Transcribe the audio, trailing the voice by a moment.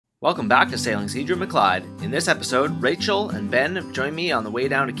Welcome back to Sailing Seadra McLeod. In this episode, Rachael and Ben have joined me on the way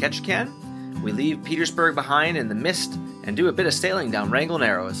down to Ketchikan. We leave Petersburg behind in the mist and do a bit of sailing down Wrangle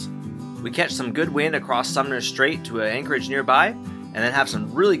Narrows. We catch some good wind across Sumner Strait to an anchorage nearby, and then have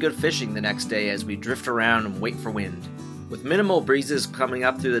some really good fishing the next day as we drift around and wait for wind. With minimal breezes coming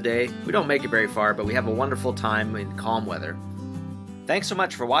up through the day, we don't make it very far, but we have a wonderful time in calm weather. Thanks so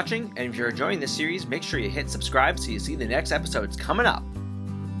much for watching, and if you're enjoying this series, make sure you hit subscribe so you see the next episodes coming up.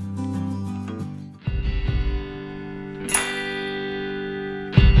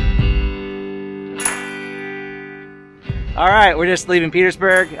 All right, we're just leaving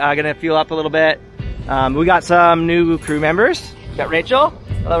Petersburg. Gonna fuel up a little bit. We got some new crew members. We got Rachael.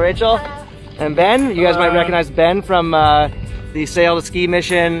 Hello, Rachael. Hello. And Ben. You guys might recognize Ben from the Sail to Ski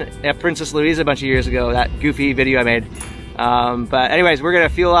mission at Princess Louise a bunch of years ago. That goofy video I made. But anyways, we're gonna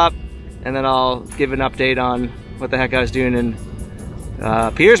fuel up, and then I'll give an update on what the heck I was doing in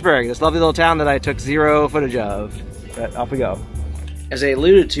Petersburg, this lovely little town that I took zero footage of. But off we go. As I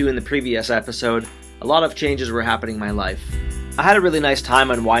alluded to in the previous episode, a lot of changes were happening in my life. I had a really nice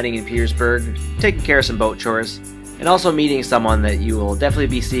time unwinding in Petersburg, taking care of some boat chores, and also meeting someone that you will definitely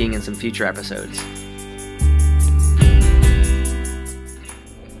be seeing in some future episodes.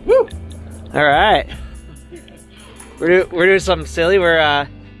 Woo! All right, we're doing something silly.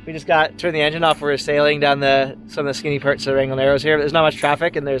 We just turned the engine off. We're sailing down some of the skinny parts of Wrangle Narrows here. There's not much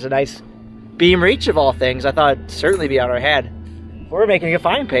traffic, and there's a nice beam reach of all things. I thought it'd certainly be on our head. We're making a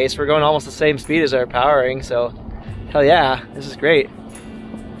fine pace. We're going almost the same speed as our powering, so hell yeah, this is great.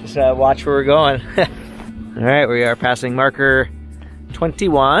 Just watch where we're going. All right, we are passing marker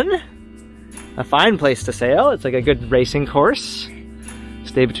 21. A fine place to sail. It's like a good racing course.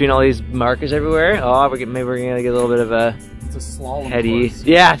 Stay between all these markers everywhere. Oh, maybe we're gonna get a little bit of a heady.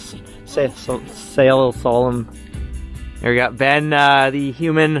 Yes, sail solemn. There we got Ben, the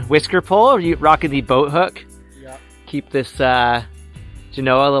human whisker pole. Are you rocking the boat hook? Yeah. Keep this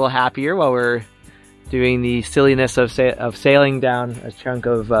Genoa a little happier while we're doing the silliness of sailing down a chunk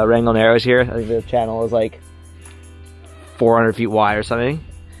of Wrangle Narrows here. I think the channel is like 400 feet wide or something.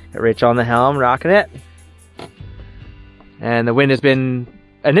 Got Rich on the helm, rocking it. And the wind has been,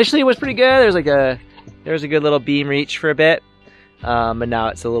 initially it was pretty good. There was a good little beam reach for a bit. But now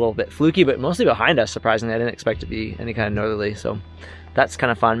it's a little bit fluky, but mostly behind us, surprisingly. I didn't expect it to be any kind of northerly, so that's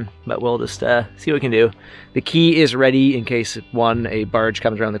kind of fun, but we'll just see what we can do. The key is ready in case, one, a barge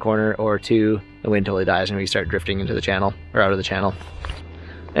comes around the corner, or two, the wind totally dies and we start drifting into the channel, or out of the channel.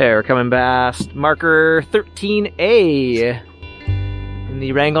 There, we're coming past marker 13A in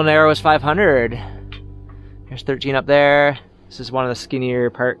the Wrangle Narrows 500. There's 13 up there. This is one of the skinnier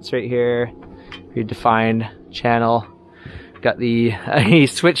parts right here. Pretty defined channel. Got the, he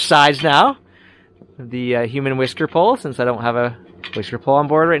switched sides now. The human whisker pole, since I don't have a whisker pole on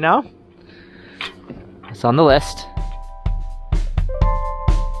board right now. It's on the list.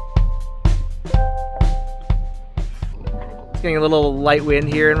 It's getting a little light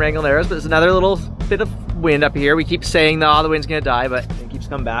wind here in Wrangle Narrows, but there's another little bit of wind up here. We keep saying, no, the wind's gonna die, but it keeps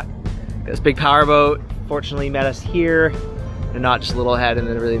coming back. Got this big power boat, fortunately met us here, and not just a little head in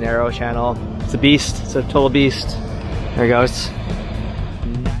the really narrow channel. It's a beast, it's a total beast. There it goes.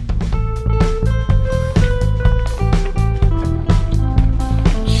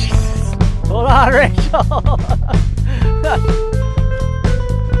 Hold on, Rachael.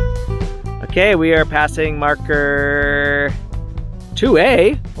 Okay, we are passing marker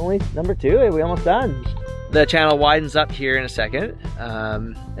 2A. Only number 2, we almost done. The channel widens up here in a second,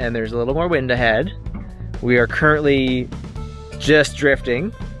 and there's a little more wind ahead. We are currently just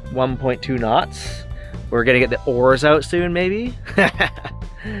drifting, 1.2 knots. We're gonna get the oars out soon, maybe.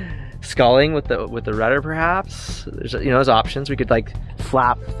 Sculling with the rudder, perhaps. There's options. We could like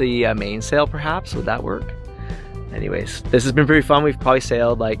flap the mainsail, perhaps. Would that work? Anyways, this has been pretty fun. We've probably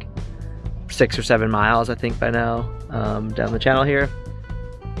sailed like 6 or 7 miles, I think, by now, down the channel here.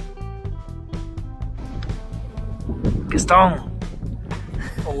 Gaston.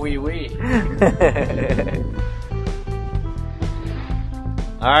 Oh, oui, oui.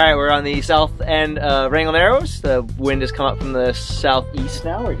 All right, we're on the south end of Wrangle Narrows. The wind has come up from the southeast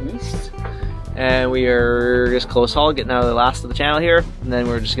now, or east. And we are just close haul, getting out of the last of the channel here. And then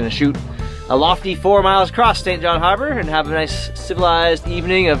we're just gonna shoot a lofty 4 miles across St. John Harbor and have a nice civilized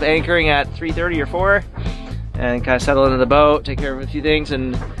evening of anchoring at 3:30 or 4. And kind of settle into the boat, take care of a few things.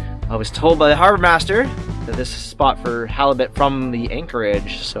 And I was told by the harbor master that this is a spot for halibut from the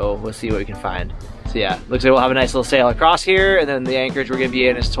anchorage. So we'll see what we can find. So yeah, looks like we'll have a nice little sail across here, and then the anchorage we're gonna be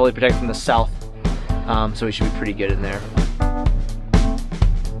in is totally protected from the south. So we should be pretty good in there.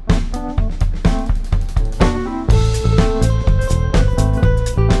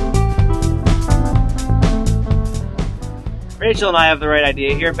 Rachel and I have the right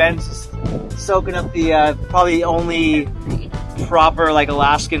idea here. Ben's soaking up the probably only proper like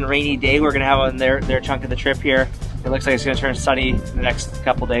Alaskan rainy day we're gonna have on their chunk of the trip here. It looks like it's gonna turn sunny in the next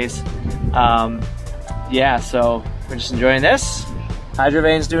couple days. Yeah, so we're just enjoying this.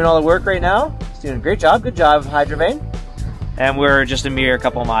 Hydrovane's doing all the work right now. He's doing a great job. Good job, Hydrovane. And we're just a mere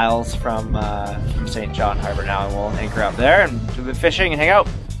couple miles from St. John Harbor now, and we'll anchor up there and do a bit of fishing and hang out.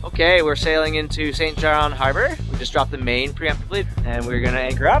 Okay, we're sailing into St. John Harbor. We just dropped the main preemptively, and we're gonna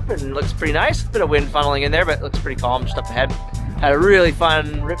anchor up, and it looks pretty nice. A bit of wind funneling in there, but it looks pretty calm just up ahead. Had a really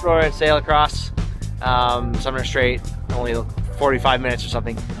fun rip-roaring sail across Sumner Strait, only 45 minutes or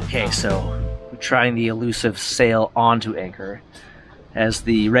something. Okay, so we're trying the elusive sail onto anchor. As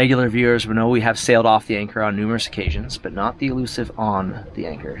the regular viewers will know, we have sailed off the anchor on numerous occasions, but not the elusive on the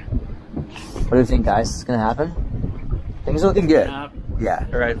anchor. What do you think, guys? Is gonna happen? Things are looking good. Yeah,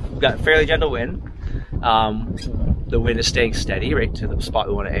 all right. We've got fairly gentle wind. The wind is staying steady right to the spot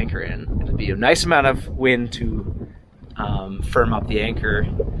we want to anchor in. It'll be a nice amount of wind to firm up the anchor,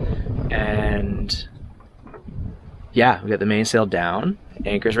 and yeah, we got the mainsail down.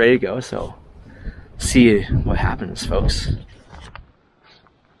 Anchor's ready to go, so see what happens, folks.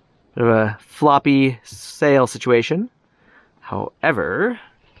 Bit of a floppy sail situation. However,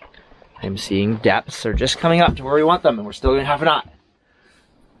 I'm seeing depths are just coming up to where we want them, and we're still going half a knot.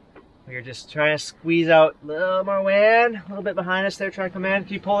 We're just trying to squeeze out a little more wind, a little bit behind us there, trying to come in.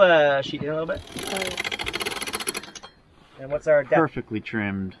 Can you pull the sheet in a little bit? And what's our depth? Perfectly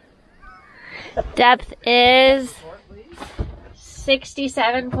trimmed. Depth is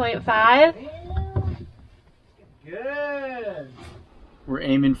 67.5. Good. We're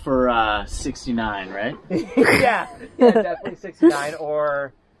aiming for 69, right? yeah, definitely 69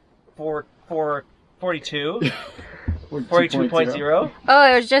 or 42. 42.0.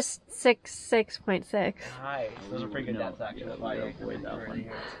 Oh, it was just 6.6. Nice. Those are pretty good depths, actually.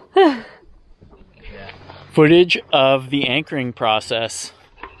 Footage of the anchoring process.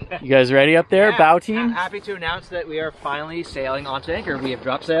 You guys ready up there, bow team? Happy to announce that we are finally sailing onto anchor. We have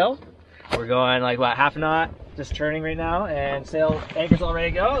dropped sail. We're going like what, half a knot, just turning right now, and sail anchor's all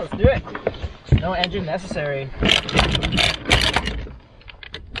ready to go. Let's do it. No engine necessary.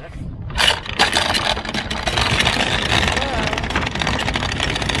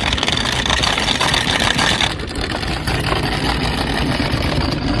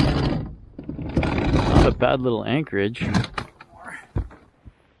 Not a bad little anchorage.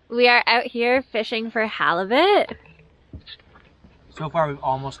 We are out here fishing for halibut. So far, we've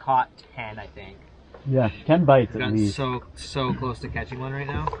almost caught 10, I think. Yeah, 10 bites at Got least. so close to catching one right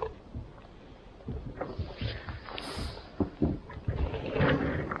now.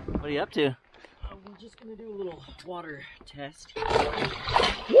 What are you up to? We're just gonna do a little water test.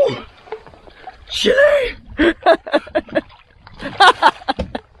 Woo! Chili!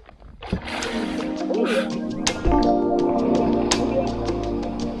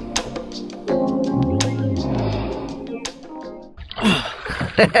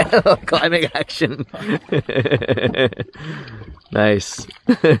 Climbing action. Nice.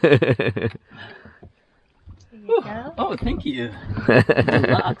 Oh, thank you.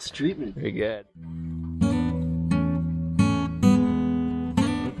 Deluxe treatment. Very good.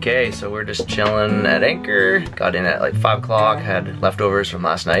 Okay, so we're just chilling at anchor. Got in at like 5 o'clock, had leftovers from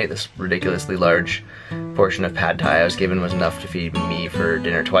last night. This ridiculously large portion of pad thai I was given was enough to feed me for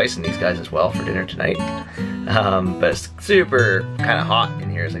dinner twice, and these guys as well for dinner tonight. But it's super kind of hot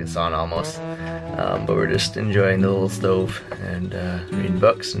in here, it's like a sauna almost. But we're just enjoying the little stove and reading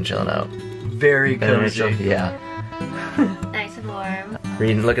books and chilling out. Very cozy. Yeah. Nice and warm.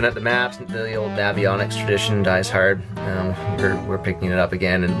 Reading, looking at the maps, the old Navionics tradition dies hard. We're picking it up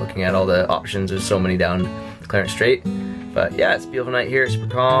again and looking at all the options. There's so many down Clarence Strait. But yeah, it's a beautiful night here, super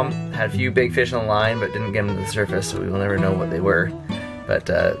calm. Had a few big fish on the line, but didn't get them to the surface, so we will never know what they were. But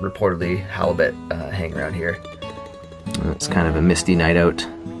reportedly, halibut hang around here. It's kind of a misty night out,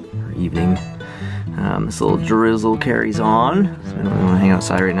 or evening. This little drizzle carries on, so we don't really want to hang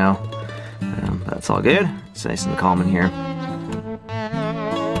outside right now. But it's all good. It's nice and calm in here.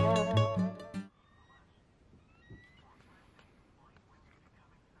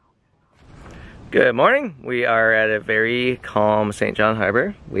 Good morning. We are at a very calm St. John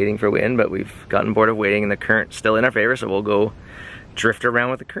Harbor, waiting for wind, but we've gotten bored of waiting and the current's still in our favor, so we'll go drift around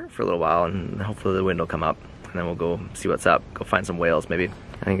with the current for a little while and hopefully the wind will come up, and then we'll go see what's up, go find some whales maybe.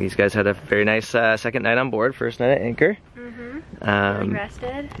 I think these guys had a very nice second night on board, first night at anchor. Feeling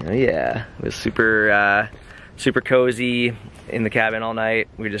rested? Oh yeah, it was super cozy in the cabin all night.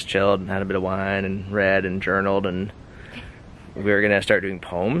 We just chilled and had a bit of wine and read and journaled, and we were gonna start doing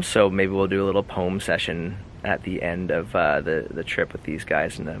poems, so maybe we'll do a little poem session at the end of the trip with these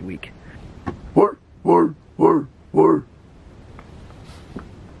guys in a week. Woof, woof, woof, woof.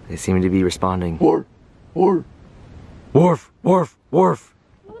 They seem to be responding. Woof, woof. Woof, woof, woof.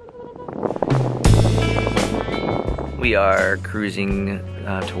 We are cruising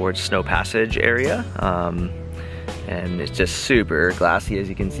towards Snow Passage area, and it's just super glassy as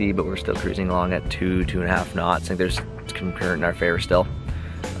you can see, but we're still cruising along at 2.5 knots. I think there's some current in our favor still,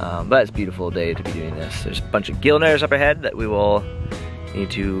 but it's a beautiful day to be doing this. There's a bunch of gill nares up ahead that we will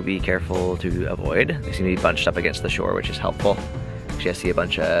need to be careful to avoid. They seem to be bunched up against the shore, which is helpful. Actually, I see a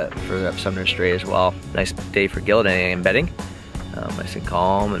bunch further up Sumner Strait as well. Nice day for gill netting and bedding. Nice and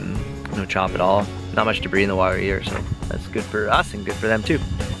calm and no chop at all. Not much debris in the water either, so that's good for us and good for them too.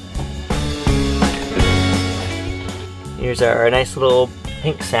 Here's our nice little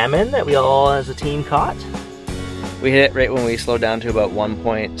pink salmon that we all as a team caught. We hit it right when we slowed down to about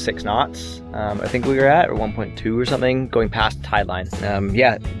 1.6 knots. I think we were at, or 1.2 or something, going past tide line.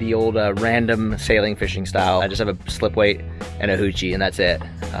 Yeah, the old random sailing fishing style. I just have a slip weight and a hoochie and that's it.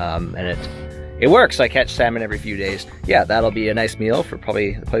 And it works. I catch salmon every few days. Yeah, that'll be a nice meal for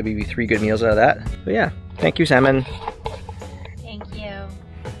probably be 3 good meals out of that. But yeah, thank you, salmon. Thank you.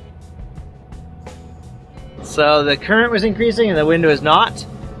 So the current was increasing and the wind was not,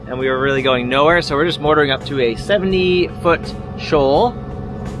 and we were really going nowhere. So we're just motoring up to a 70-foot shoal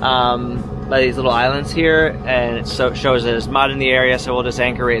by these little islands here, and it shows there's mud in the area, so we'll just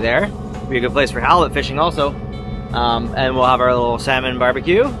anchor right there. Be a good place for halibut fishing also. And we'll have our little salmon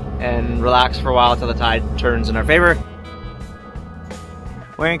barbecue and relax for a while until the tide turns in our favor.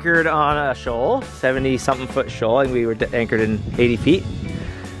 We're anchored on a shoal, 70-something foot shoal, and we were anchored in 80 feet.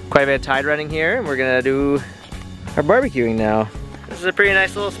 Quite a bit of tide running here, and we're gonna do our barbecuing now. This is a pretty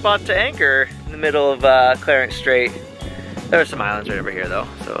nice little spot to anchor in the middle of Clarence Strait. There are some islands right over here though,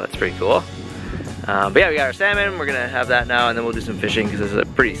 so that's pretty cool. But yeah, we got our salmon, we're gonna have that now, and then we'll do some fishing because this is a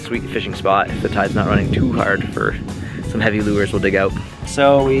pretty sweet fishing spot. If the tide's not running too hard for some heavy lures we'll dig out.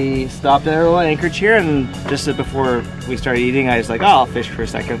 So we stopped at our little anchorage here, and just before we started eating, I was like, oh, I'll fish for a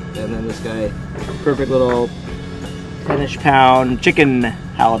second. And then this guy, perfect little 10-ish pound chicken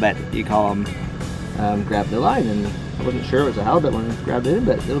halibut, you call them, grabbed the line, and I wasn't sure it was a halibut when I grabbed it in,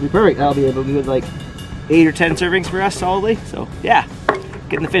 but it'll be perfect. That'll be able to do like 8 or 10 servings for us solidly. So yeah,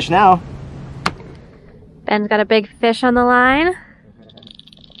 getting the fish now. Ben's got a big fish on the line.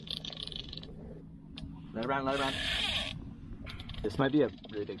 Let it run, let it run. This might be a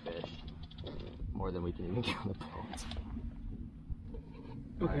really big fish. More than we can even get on the boat.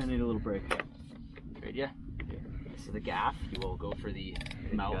 Okay, I need a little break. Trade ya? So the gaff, you will go for the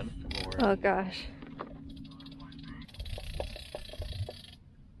mouth or... Oh gosh.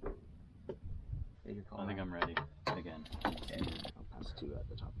 I think I'm ready again. Okay, I'll pass 2 at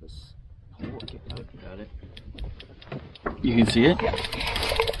the top of this. Oh, okay, got it. You can see it? Yeah.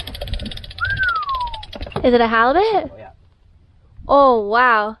 Is it a halibut? Oh yeah. Oh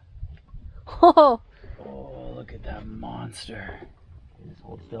wow. Oh. Oh, look at that monster. Just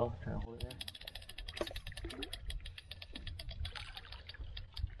hold still, try to hold it there.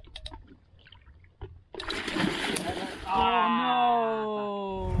 Oh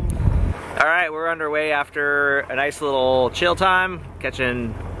no! Alright, we're underway after a nice little chill time,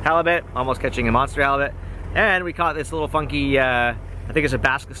 catching halibut, almost catching a monster halibut. And we caught this little funky, I think it's a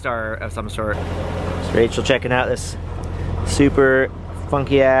basket star of some sort. So Rachel checking out this super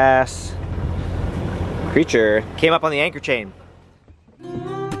funky ass creature. Came up on the anchor chain.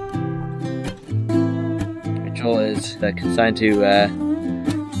 Rachel is consigned to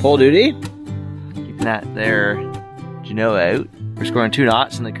pole duty. Keeping that there Genoa out. We're scoring 2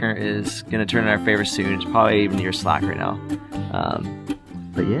 knots and the current is gonna turn in our favor soon. It's probably even near slack right now.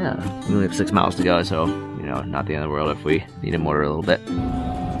 But yeah, we only have 6 miles to go, so you know, not the end of the world if we need to motor a little bit.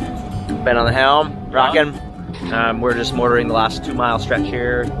 Ben on the helm, rocking. We're just motoring the last 2-mile stretch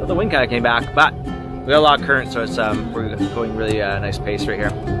here. Well, the wind kind of came back, but we got a lot of current, so it's we're going really nice pace right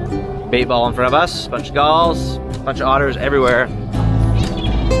here. Bait ball in front of us, bunch of gulls, bunch of otters everywhere.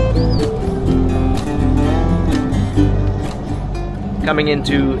 Coming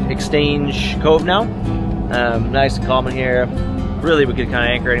into Exchange Cove now. Nice and calm in here. Really, we could kind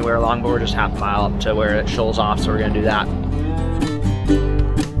of anchor anywhere along, but we're just half a mile up to where it shoals off, so we're gonna do that.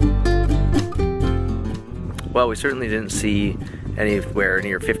 Well, we certainly didn't see anywhere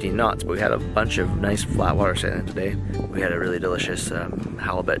near 15 knots, but we had a bunch of nice flat water sailing today. We had a really delicious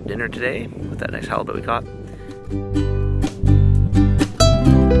halibut dinner today with that nice halibut we caught.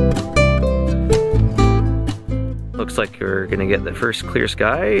 Looks like you're gonna get the first clear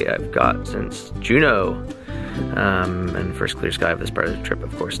sky I've got since Juneau. And first clear sky of this part of the trip,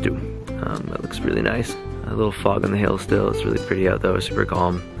 of course, too. It looks really nice. A little fog on the hill still. It's really pretty out though, super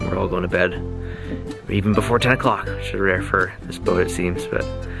calm. We're all going to bed. Even before 10 o'clock, which is rare for this boat it seems, but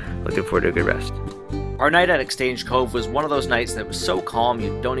looking forward to a good rest. Our night at Exchange Cove was one of those nights that was so calm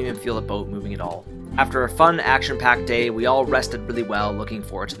you don't even feel the boat moving at all. After a fun, action-packed day, we all rested really well, looking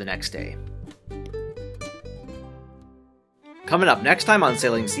forward to the next day. Coming up next time on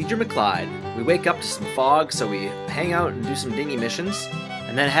Sailing Cedar McClyde, we wake up to some fog, so we hang out and do some dinghy missions,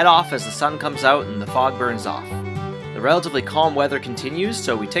 and then head off as the sun comes out and the fog burns off. The relatively calm weather continues,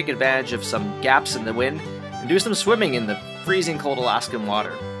 so we take advantage of some gaps in the wind and do some swimming in the freezing cold Alaskan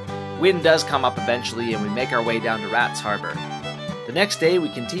water. Wind does come up eventually, and we make our way down to Rats Harbor. The next day, we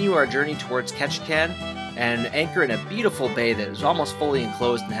continue our journey towards Ketchikan and anchor in a beautiful bay that is almost fully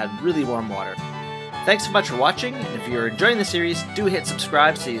enclosed and had really warm water. Thanks so much for watching, and if you're enjoying the series, do hit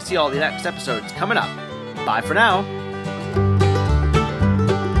subscribe so you see all the next episodes coming up. Bye for now!